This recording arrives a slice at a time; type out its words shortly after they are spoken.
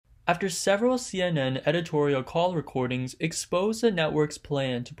after several CNN editorial call recordings exposed the network's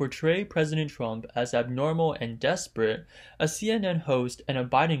plan to portray President Trump as abnormal and desperate. A CNN host and a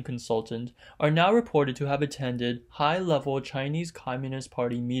Biden consultant are now reported to have attended high-level Chinese Communist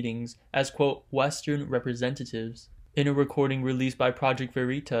Party meetings as, quote, Western representatives. In a recording released by Project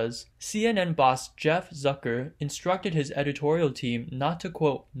Veritas, CNN boss Jeff Zucker instructed his editorial team not to,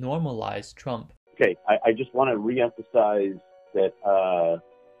 quote, normalize Trump. Okay, I just want to reemphasize that,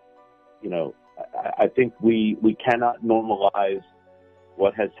 I think we cannot normalize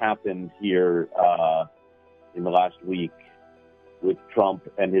what has happened here in the last week with Trump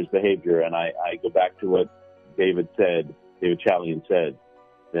and his behavior. And I go back to what David Chalian said,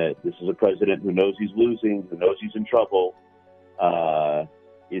 that this is a president who knows he's losing, who knows he's in trouble,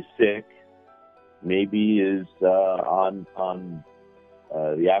 is sick, maybe is on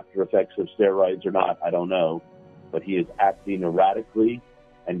the after effects of steroids or not, I don't know, but he is acting erratically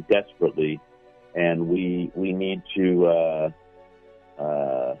and desperately, and we need to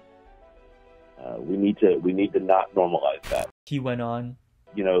not normalize that. He went on.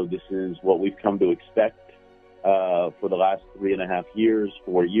 This is what we've come to expect for the last 3.5 years,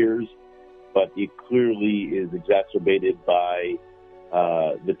 4 years, but it clearly is exacerbated by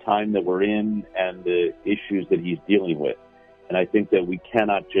the time that we're in and the issues that he's dealing with. And I think that we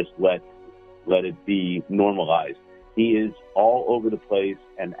cannot just let it be normalized. He is all over the place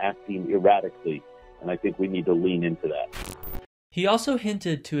and acting erratically, and I think we need to lean into that. He also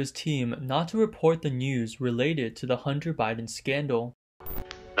hinted to his team not to report the news related to the Hunter Biden scandal.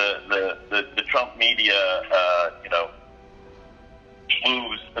 The Trump media,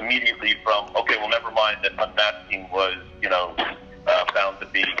 moves immediately from, okay, well, never mind that unmasking was, found to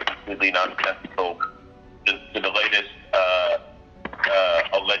be completely nonsensical, to the latest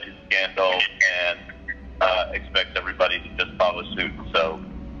alleged scandal, and expects everybody to just follow suit. So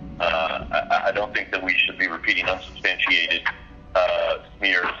I don't think that we should be repeating unsubstantiated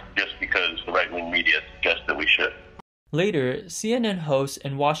smears just because the right-wing media suggests that we should. Later, CNN host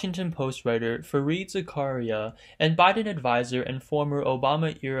and Washington Post writer Fareed Zakaria and Biden advisor and former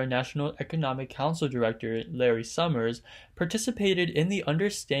Obama-era National Economic Council Director Larry Summers participated in the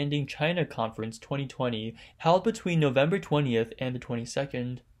Understanding China Conference 2020 held between November 20th and the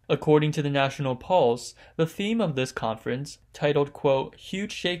 22nd. According to the National Pulse, the theme of this conference, titled, quote,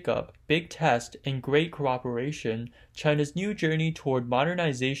 Huge Shakeup, Big Test, and Great Cooperation, China's New Journey Toward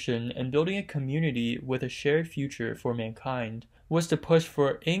Modernization and Building a Community with a Shared Future for Mankind, was to push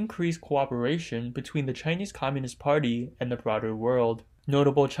for increased cooperation between the Chinese Communist Party and the broader world.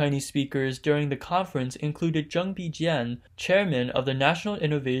 Notable Chinese speakers during the conference included Zheng Bijian, chairman of the National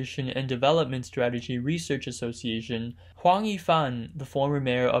Innovation and Development Strategy Research Association, Huang Yifan, the former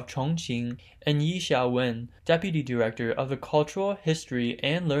mayor of Chongqing, and Yi Xiaowen, deputy director of the Cultural, History,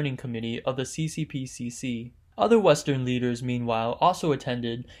 and Learning Committee of the CCP. Other Western leaders, meanwhile, also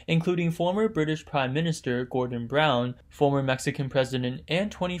attended, including former British Prime Minister Gordon Brown, former Mexican President and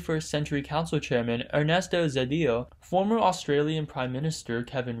 21st Century Council Chairman Ernesto Zedillo, former Australian Prime Minister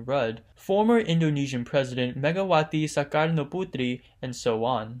Kevin Rudd, former Indonesian President Megawati Soekarno-Putri, and so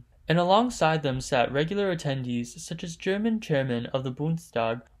on. And alongside them sat regular attendees such as German chairman of the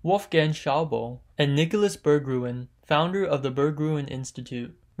Bundestag, Wolfgang Schäuble, and Nicholas Berggruen, founder of the Berggruen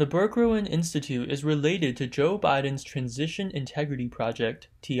Institute. The Berggruen Institute is related to Joe Biden's Transition Integrity Project,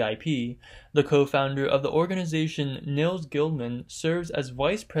 TIP. The co-founder of the organization, Nils Gilman, serves as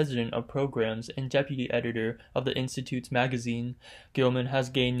vice president of programs and deputy editor of the Institute's magazine. Gilman has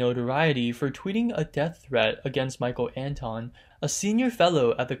gained notoriety for tweeting a death threat against Michael Anton, a senior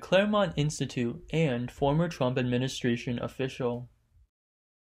fellow at the Claremont Institute and former Trump administration official.